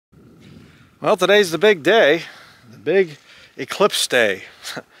Well, today's the big day, the big eclipse day,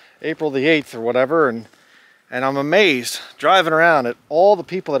 April the 8th or whatever, and I'm amazed driving around at all the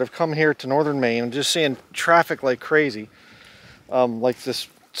people that have come here to northern Maine. I'm just seeing traffic like crazy. Like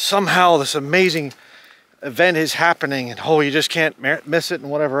somehow this amazing event is happening, and oh, you just can't miss it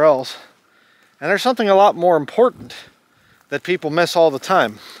and whatever else. And there's something a lot more important that people miss all the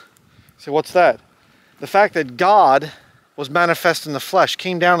time. So what's that? The fact that God was manifest in the flesh,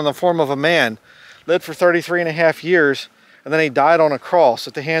 came down in the form of a man, lived for 33.5 years, and then he died on a cross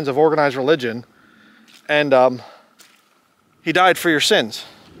at the hands of organized religion. And he died for your sins,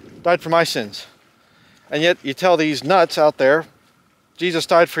 died for my sins. And yet you tell these nuts out there, Jesus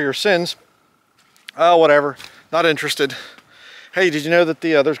died for your sins. Oh, whatever, not interested. Hey, did you know that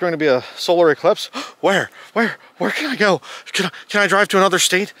there's going to be a solar eclipse? Where can I go? Can I drive to another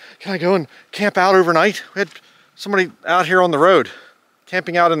state? Can I go and camp out overnight? We had somebody out here on the road,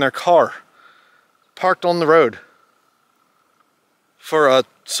 camping out in their car, parked on the road for a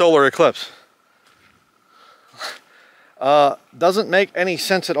solar eclipse. Doesn't make any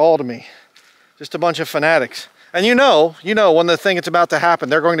sense at all to me. Just a bunch of fanatics. And you know, when the thing is about to happen,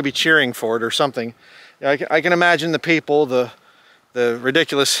 they're going to be cheering for it or something. I can imagine the people, the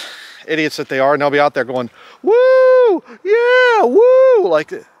ridiculous idiots that they are, and they'll be out there going, woo, yeah, woo,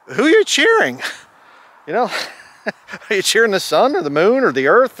 like, who are you cheering? You know, are you cheering the sun or the moon or the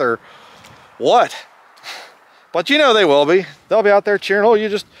earth or what? But you know they will be. They'll be out there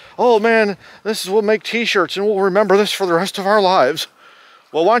cheering, oh man, we'll make t-shirts and we'll remember this for the rest of our lives.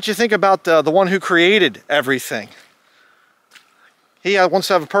 Well, why don't you think about the one who created everything? He wants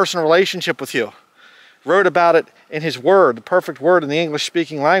to have a personal relationship with you. Wrote about it in his word, the perfect word in the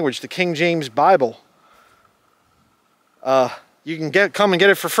English-speaking language, the King James Bible. You can come and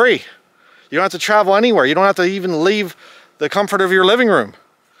get it for free. You don't have to travel anywhere. You don't have to even leave the comfort of your living room.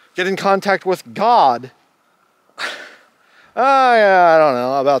 Get in contact with God. Yeah, I don't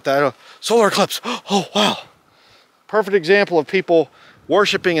know about that. Solar eclipse. Oh, wow. Perfect example of people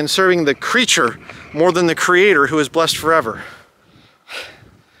worshiping and serving the creature more than the creator, who is blessed forever.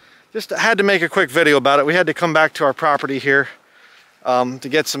 Just had to make a quick video about it. We had to come back to our property here to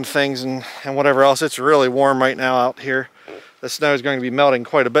get some things and whatever else. It's really warm right now out here. The snow is going to be melting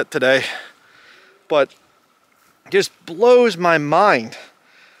quite a bit today. But it just blows my mind.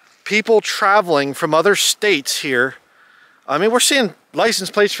 People traveling from other states here. I mean, we're seeing license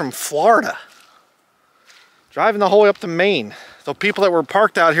plates from Florida. Driving the whole way up to Maine. The people that were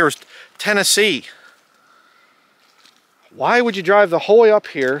parked out here was Tennessee. Why would you drive the whole way up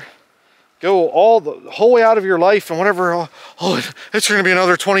here, go the whole way out of your life and whatever, oh, it's going to be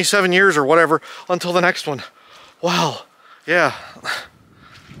another 27 years or whatever until the next one. Wow, yeah.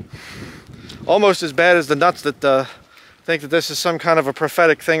 Almost as bad as the nuts that think that this is some kind of a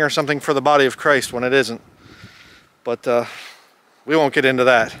prophetic thing or something for the body of Christ when it isn't. But we won't get into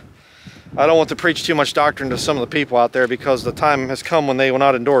that. I don't want to preach too much doctrine to some of the people out there, because the time has come when they will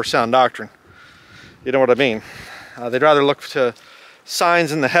not endure sound doctrine. You know what I mean? They'd rather look to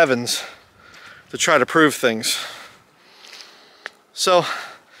signs in the heavens to try to prove things. So,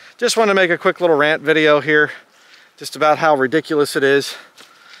 just want to make a quick little rant video here, just about how ridiculous it is.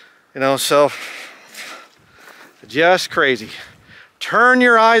 You know, so, just crazy. Turn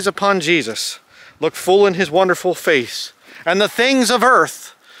your eyes upon Jesus. Look full in his wonderful face, and the things of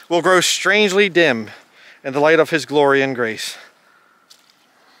earth will grow strangely dim in the light of his glory and grace.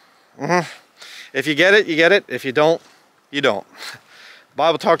 If you get it, you get it. If you don't, you don't. The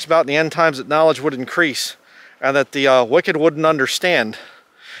Bible talks about in the end times that knowledge would increase and that the wicked wouldn't understand.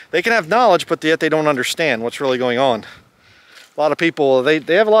 They can have knowledge, but yet they don't understand what's really going on. A lot of people, they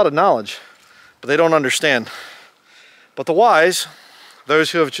have a lot of knowledge, but they don't understand. But the wise,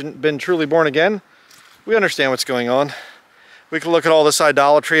 those who have been truly born again, we understand what's going on. We can look at all this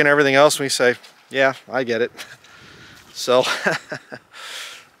idolatry and everything else and we say, yeah, I get it. So,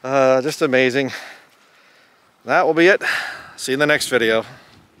 just amazing. That will be it. See you in the next video.